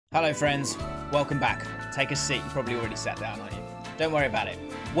Hello friends, welcome back. Take a seat, you probably already sat down, aren't you? Don't worry about it.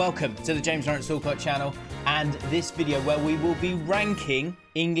 Welcome to the James Lawrence Allcott channel and this video where we will be ranking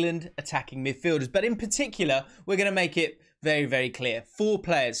England attacking midfielders. But in particular, we're going to make it very, very clear. 4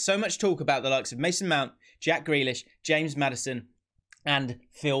 players, so much talk about the likes of Mason Mount, Jack Grealish, James Maddison and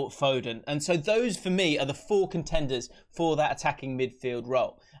Phil Foden. And so those for me are the 4 contenders for that attacking midfield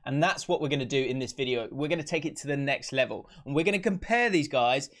role. And that's what we're going to do in this video. We're going to take it to the next level. And we're going to compare these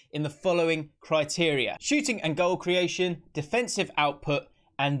guys in the following criteria: shooting and goal creation, defensive output,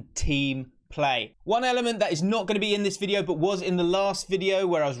 and team play. One element that is not going to be in this video but was in the last video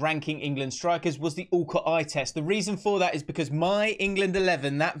where I was ranking England strikers was the Allcott eye test. The reason for that is because my England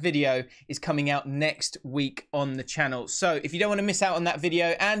 11, that video, is coming out next week on the channel. So if you don't want to miss out on that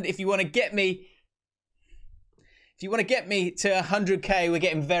video, and if you want to get me to 100k, we're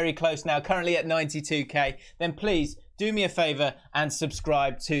getting very close now, currently at 92k, then please do me a favor and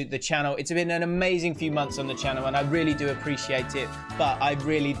subscribe to the channel. It's been an amazing few months on the channel and I really do appreciate it, but I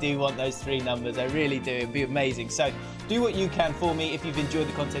really do want those 3 numbers. I really do. It'd be amazing. So do what you can for me. If you've enjoyed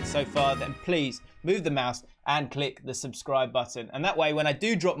the content so far, then please move the mouse and click the subscribe button. And that way, when I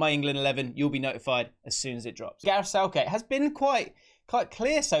do drop my England 11, you'll be notified as soon as it drops. Gareth Southgate has been quite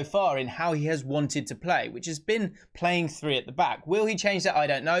clear so far in how he has wanted to play, which has been playing 3 at the back. Will he change that? I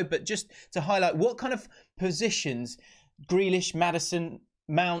don't know. But just to highlight what kind of positions Grealish, Maddison,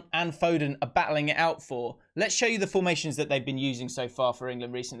 Mount and Foden are battling it out for, let's show you the formations that they've been using so far for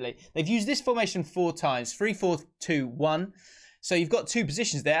England recently. They've used this formation 4 times, 3-4-2-1. So you've got 2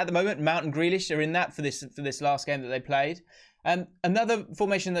 positions there. At the moment, Mount and Grealish are in that for this last game that they played. Another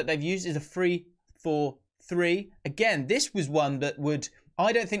formation that they've used is a 3-4-3. Again, this was one that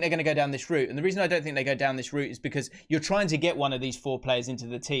I don't think they're going to go down this route. And the reason I don't think they go down this route is because you're trying to get one of these 4 players into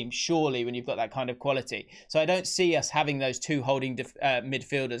the team, surely, when you've got that kind of quality. So I don't see us having those 2 holding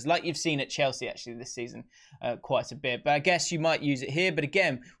midfielders like you've seen at Chelsea, actually, this season quite a bit. But I guess you might use it here. But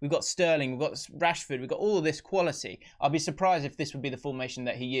again, we've got Sterling, we've got Rashford, we've got all of this quality. I'll be surprised if this would be the formation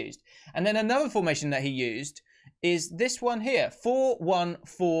that he used. And then another formation that he used is this one here,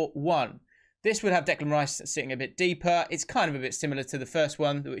 4-1-4-1. This would have Declan Rice sitting a bit deeper. It's kind of a bit similar to the first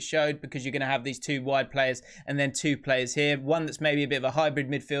one that we showed because you're going to have these 2 wide players and then 2 players here. One that's maybe a bit of a hybrid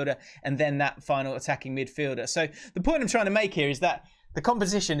midfielder and then that final attacking midfielder. So the point I'm trying to make here is that the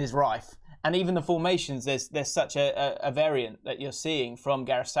composition is rife. And even the formations, there's such a variant that you're seeing from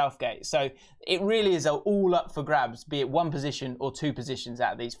Gareth Southgate. So it really is all up for grabs, be it 1 position or 2 positions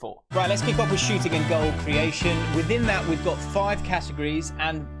out of these 4. Right, let's kick off with shooting and goal creation. Within that, we've got 5 categories,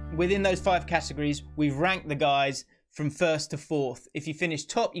 and within those 5 categories, we've ranked the guys from 1st to 4th. If you finish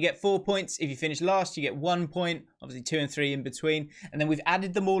top, you get 4 points. If you finish last, you get 1 point. Obviously 2 and 3 in between. And then we've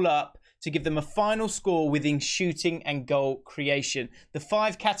added them all up to give them a final score within shooting and goal creation. The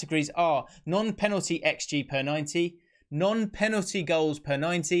 5 categories are non-penalty XG per 90, non-penalty goals per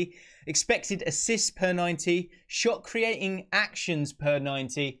 90, expected assists per 90, shot creating actions per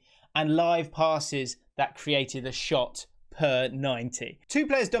 90, and live passes that created a shot per 90. 2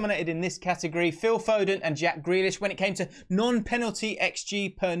 players dominated in this category, Phil Foden and Jack Grealish. When it came to non-penalty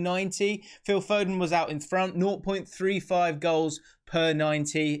XG per 90, Phil Foden was out in front, 0.35 goals per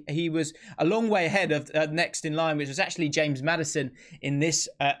 90. He was a long way ahead of next in line, which was actually James Maddison in this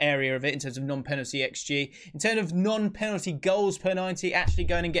area of it in terms of non-penalty XG. In terms of non-penalty goals per 90, actually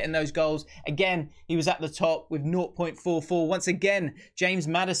going and getting those goals, again, he was at the top with 0.44. Once again, James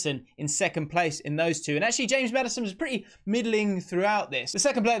Maddison in 2nd place in those 2. And actually, James Maddison was pretty middling throughout this. The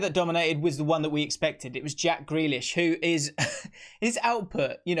second player that dominated was the one that we expected. It was Jack Grealish, who is his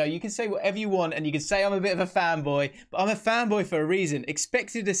output. You know, you can say whatever you want and you can say I'm a bit of a fanboy, but I'm a fanboy for a reason.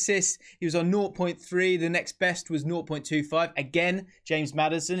 Expected assists, he was on 0.3. The next best was 0.25. Again, James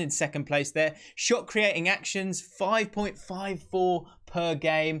Maddison in 2nd place there. Shot creating actions, 5.54 per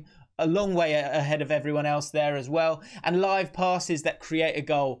game. A long way ahead of everyone else there as well. And live passes that create a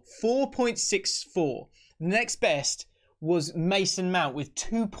goal, 4.64. The next best was Mason Mount with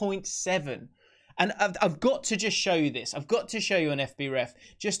 2.7. And I've got to just show you this. I've got to show you on FBref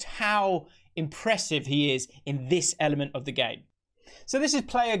just how impressive he is in this element of the game. So this is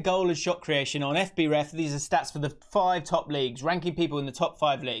player goal and shot creation on FBref. These are stats for the 5 top leagues, ranking people in the top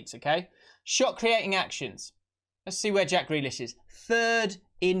 5 leagues, okay? Shot creating actions. Let's see where Jack Grealish is. 3rd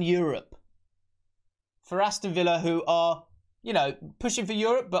in Europe. For Aston Villa, who are, you know, pushing for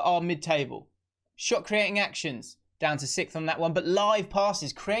Europe, but are mid-table. Shot creating actions, down to 6th on that one. But live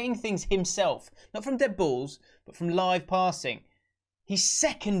passes, creating things himself. Not from dead balls, but from live passing. He's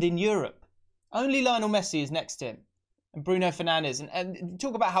 2nd in Europe. Only Lionel Messi is next to him. And Bruno Fernandes. And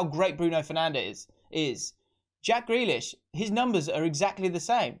talk about how great Bruno Fernandes is. Jack Grealish, his numbers are exactly the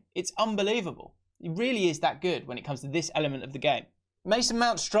same. It's unbelievable. He really is that good when it comes to this element of the game. Mason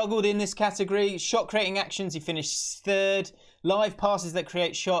Mount struggled in this category. Shot creating actions, he finished 3rd. Live passes that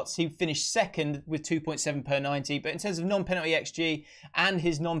create shots, he finished 2nd with 2.7 per 90. But in terms of non-penalty XG and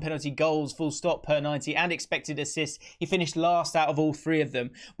his non-penalty goals, full stop, per 90 and expected assists, he finished last out of all 3 of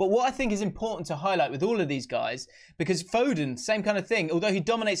them. But what I think is important to highlight with all of these guys, because Foden, same kind of thing. Although he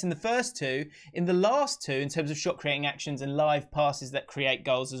dominates in the first 2, in the last 2, in terms of shot creating actions and live passes that create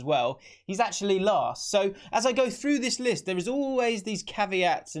goals as well, he's actually last. So as I go through this list, there is always these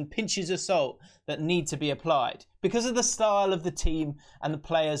caveats and pinches of salt that need to be applied because of the style of the team and the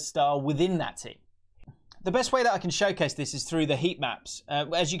players' style within that team. The best way that I can showcase this is through the heat maps.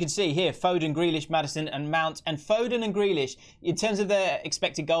 As you can see here, Foden, Grealish, Maddison and Mount. And Foden and Grealish, in terms of their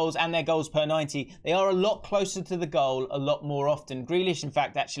expected goals and their goals per 90, they are a lot closer to the goal a lot more often. Grealish, in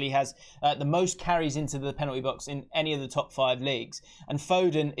fact, actually has the most carries into the penalty box in any of the top 5 leagues. And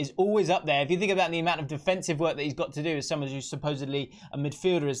Foden is always up there. If you think about the amount of defensive work that he's got to do as someone who's supposedly a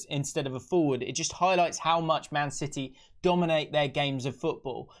midfielder instead of a forward, it just highlights how much Man City dominate their games of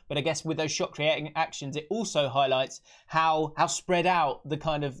football. But I guess with those shot creating actions, it also highlights how spread out the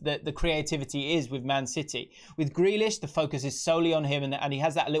kind of the creativity is with Man City. With Grealish, the focus is solely on him, and he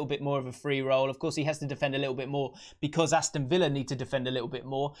has that a little bit more of a free role. Of course, he has to defend a little bit more because Aston Villa need to defend a little bit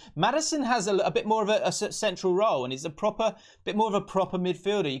more. Maddison has a bit more of a central role, and he's bit more of a proper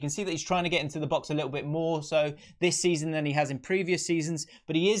midfielder. You can see that he's trying to get into the box a little bit more so this season than he has in previous seasons,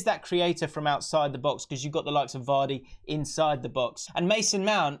 but he is that creator from outside the box because you've got the likes of Vardy inside the box. And Mason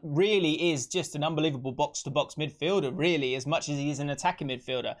Mount really is just an unbelievable box-to-box midfielder, really, as much as he is an attacking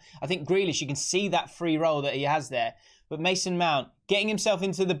midfielder. I think Grealish, you can see that free role that he has there. But Mason Mount, getting himself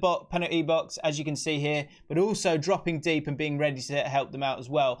into the penalty box, as you can see here, but also dropping deep and being ready to help them out as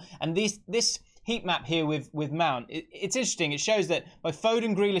well. And this heat map here with Mount, it's interesting. It shows that both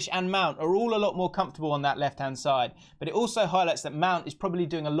Foden, Grealish and Mount are all a lot more comfortable on that left-hand side. But it also highlights that Mount is probably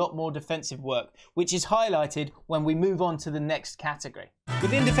doing a lot more defensive work, which is highlighted when we move on to the next category.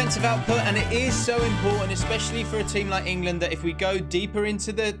 Within defensive output, and it is so important, especially for a team like England, that if we go deeper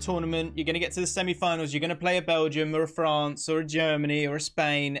into the tournament, you're going to get to the semi-finals, you're going to play a Belgium or a France or a Germany or a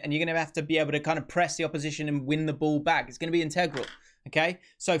Spain, and you're going to have to be able to kind of press the opposition and win the ball back. It's going to be integral. Okay,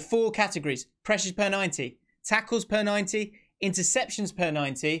 so 4 categories: pressures per 90, tackles per 90, interceptions per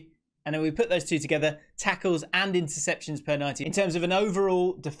 90, and then we put those 2 together, tackles and interceptions per 90, in terms of an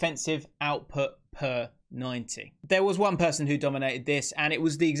overall defensive output per 90. There was one person who dominated this, and it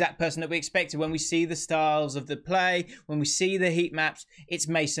was the exact person that we expected. When we see the styles of the play, when we see the heat maps, it's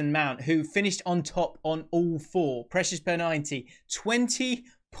Mason Mount, who finished on top on all 4. Pressures per 90,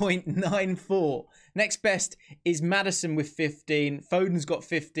 20.94. Next best is Maddison with 15. Foden's got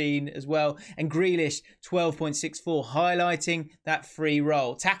 15 as well. And Grealish, 12.64, highlighting that free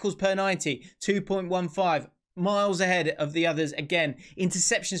roll. Tackles per 90, 2.15. Miles ahead of the others again.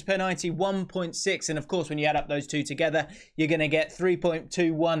 Interceptions per 90, 1.6. And of course, when you add up those 2 together, you're going to get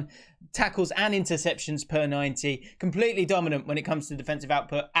 3.21 tackles and interceptions per 90. Completely dominant when it comes to defensive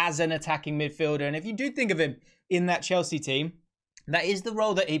output as an attacking midfielder. And if you do think of him in that Chelsea team, that is the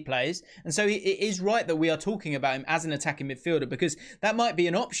role that he plays. And so it is right that we are talking about him as an attacking midfielder, because that might be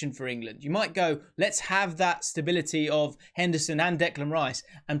an option for England. You might go, let's have that stability of Henderson and Declan Rice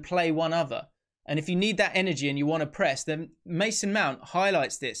and play one other. And if you need that energy and you want to press, then Mason Mount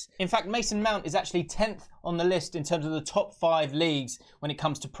highlights this. In fact, Mason Mount is actually 10th on the list in terms of the top 5 leagues when it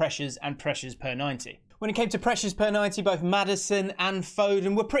comes to pressures and pressures per 90. When it came to pressures per 90, both Maddison and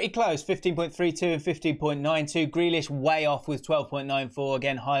Foden were pretty close, 15.32 and 15.92. Grealish way off with 12.94,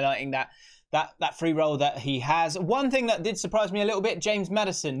 again highlighting that free roll that he has. One thing that did surprise me a little bit, James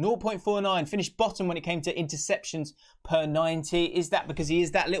Maddison, 0.49, finished bottom when it came to interceptions per 90. Is that because he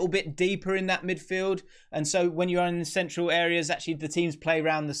is that little bit deeper in that midfield? And so when you're in the central areas, actually the teams play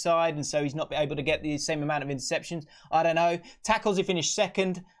around the side, and so he's not able to get the same amount of interceptions? I don't know. Tackles, he finished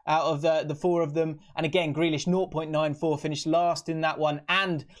 2nd out of the 4 of them. And again, Grealish, 0.94, finished last in that one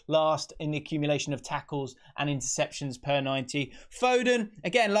and last in the accumulation of tackles and interceptions per 90. Foden,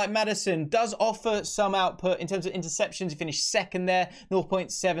 again, like Maddison, does offer some output in terms of interceptions. He finished 2nd there,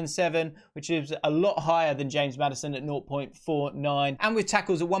 0.77, which is a lot higher than James Maddison at 0.49. And with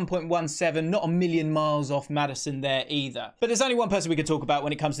tackles at 1.17, not a million miles off Maddison there either. But there's only one person we could talk about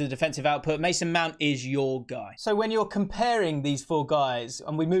when it comes to the defensive output. Mason Mount is your guy. So when you're comparing these 4 guys,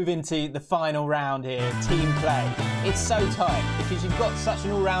 and we move into the final round here, team play, it's so tight because you've got such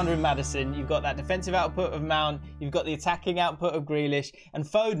an all-rounder in Maddison, you've got that defensive output of Mount, you've got the attacking output of Grealish, and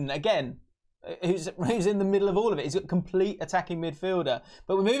Foden, again, who's in the middle of all of it. He's got complete attacking midfielder.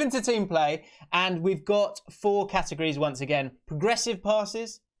 But we're moving to team play, and we've got 4 categories once again. Progressive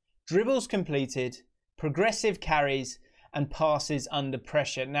passes, dribbles completed, progressive carries, and passes under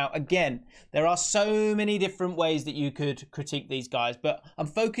pressure. Now, again, there are so many different ways that you could critique these guys, but I'm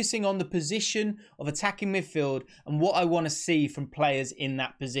focusing on the position of attacking midfield and what I want to see from players in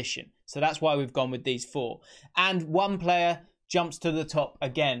that position. So that's why we've gone with these 4. And one player jumps to the top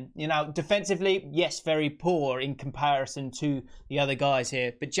again. You know, defensively, yes, very poor in comparison to the other guys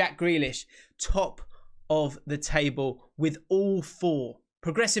here, but Jack Grealish, top of the table with all 4.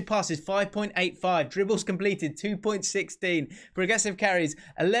 Progressive passes, 5.85. Dribbles completed, 2.16. Progressive carries,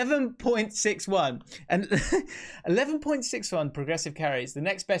 11.61. And 11.61 progressive carries. The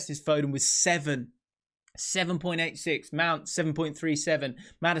next best is Foden with 7.86. Mount 7.37.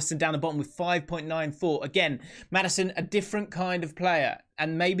 Maddison down the bottom with 5.94. Again, Maddison, a different kind of player,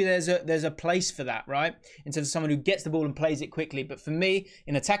 and maybe there's a place for that, right? In terms of someone who gets the ball and plays it quickly. But for me,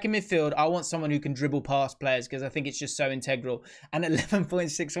 in attacking midfield, I want someone who can dribble past players because I think it's just so integral. And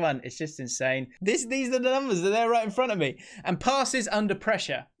 11.61, it's just insane. These are the numbers, they're right in front of me. And passes under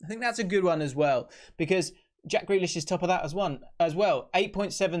pressure, I think that's a good one as well, because Jack Grealish is top of that as well,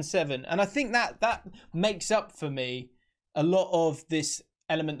 8.77. And I think that makes up for me a lot of this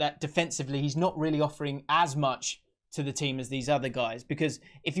element that defensively he's not really offering as much to the team as these other guys. Because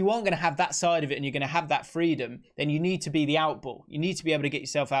if you aren't going to have that side of it and you're going to have that freedom, then you need to be the outball. You need to be able to get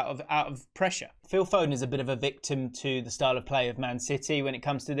yourself out of pressure. Phil Foden is a bit of a victim to the style of play of Man City when it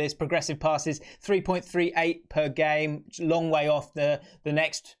comes to this. Progressive passes, 3.38 per game, long way off the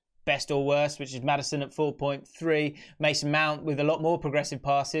next best or worst, which is Maddison at 4.3. Mason Mount with a lot more progressive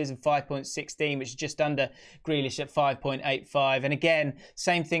passes and 5.16, which is just under Grealish at 5.85. And again,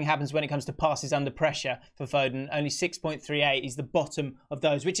 same thing happens when it comes to passes under pressure for Foden. Only 6.38. He's the bottom of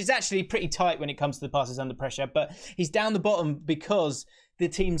those, which is actually pretty tight when it comes to the passes under pressure. But he's down the bottom because the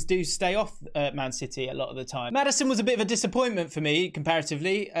teams do stay off Man City a lot of the time. Maddison was a bit of a disappointment for me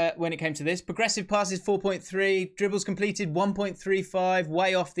comparatively when it came to this. Progressive passes 4.3, dribbles completed 1.35,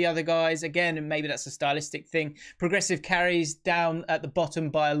 way off the other guys. Again, and maybe that's a stylistic thing. Progressive carries down at the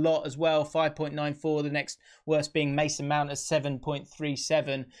bottom by a lot as well, 5.94. The next worst being Mason Mount at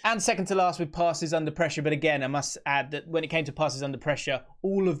 7.37. And second to last with passes under pressure. But again, I must add that when it came to passes under pressure,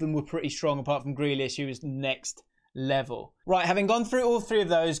 all of them were pretty strong apart from Grealish, who was next level. Right, having gone through all 3 of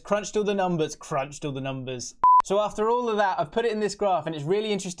those, crunched all the numbers. So after all of that, I've put it in this graph, and it's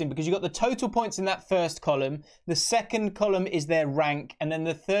really interesting because you've got the total points in that first column. The second column is their rank, and then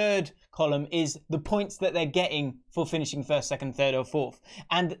the third column is the points that they're getting for finishing first, second, third, or fourth.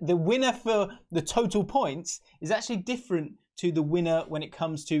 And the winner for the total points is actually different to the winner when it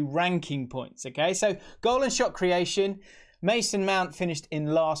comes to ranking points, okay? So goal and shot creation, Mason Mount finished in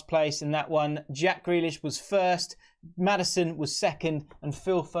last place in that one. Jack Grealish was first. Maddison was second. And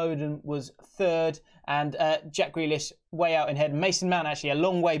Phil Foden was third. And Jack Grealish way out in head. Mason Mount actually a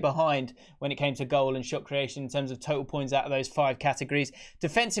long way behind when it came to goal and shot creation in terms of total points out of those 5 categories.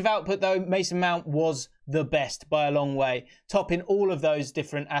 Defensive output, though, Mason Mount was the best by a long way. Top in all of those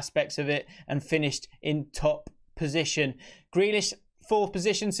different aspects of it and finished in top position. Grealish, 4th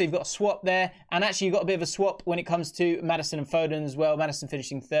position, so you've got a swap there, and actually you've got a bit of a swap when it comes to Maddison and Foden as well. Maddison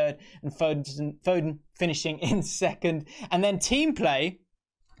finishing 3rd and Foden finishing in 2nd. And then team play,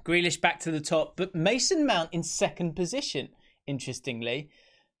 Grealish back to the top, but Mason Mount in 2nd position, interestingly.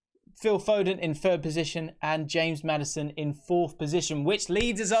 Phil Foden in 3rd position and James Maddison in 4th position, which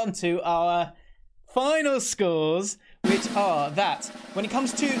leads us on to our final scores, which are that when it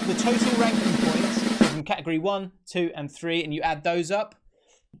comes to the total ranking points, from category 1, 2 and 3, and you add those up,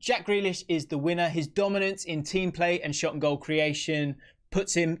 Jack Grealish is the winner. His dominance in team play and shot and goal creation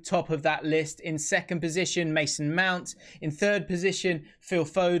puts him top of that list. In 2nd position, Mason Mount. In 3rd position, Phil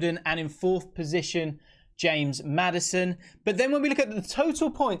Foden. And in 4th position, James Maddison. But then when we look at the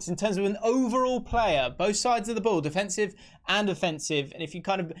total points in terms of an overall player, both sides of the ball, defensive and offensive, and if you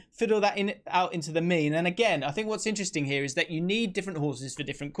kind of fiddle that out into the mean, and again, I think what's interesting here is that you need different horses for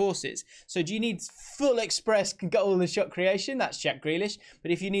different courses. So do you need full express goal and shot creation? That's Jack Grealish. But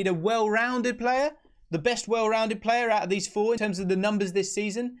if you need a well-rounded player, the best well-rounded player out of these 4 in terms of the numbers this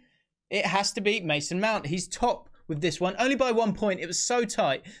season, it has to be Mason Mount. He's top with this one, only by 1 point. It was so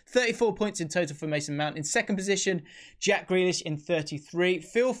tight. 34 points in total for Mason Mount. In 2nd position, Jack Grealish in 33.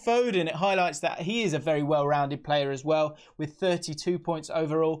 Phil Foden, it highlights that he is a very well-rounded player as well, with 32 points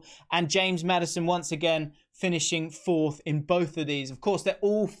overall. And James Maddison, once again, finishing 4th in both of these. Of course, they're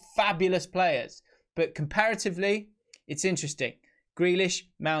all fabulous players, but comparatively, it's interesting. Grealish,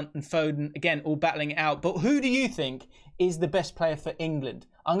 Mount and Foden, again, all battling it out. But who do you think is the best player for England?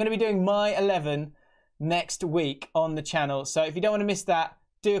 I'm going to be doing my 11 next week on the channel. So if you don't want to miss that,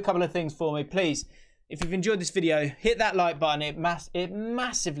 do a couple of things for me, please. If you've enjoyed this video, hit that like button. It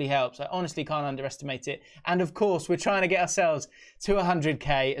massively helps. I honestly can't underestimate it. And of course, we're trying to get ourselves to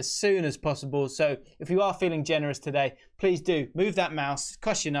 100k as soon as possible. So if you are feeling generous today, please do move that mouse. It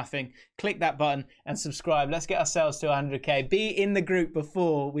costs you nothing. Click that button and subscribe. Let's get ourselves to 100k. Be in the group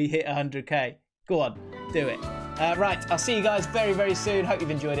before we hit 100k. Go on, do it. Right, I'll see you guys very, very soon. Hope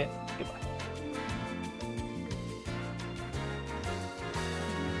you've enjoyed it.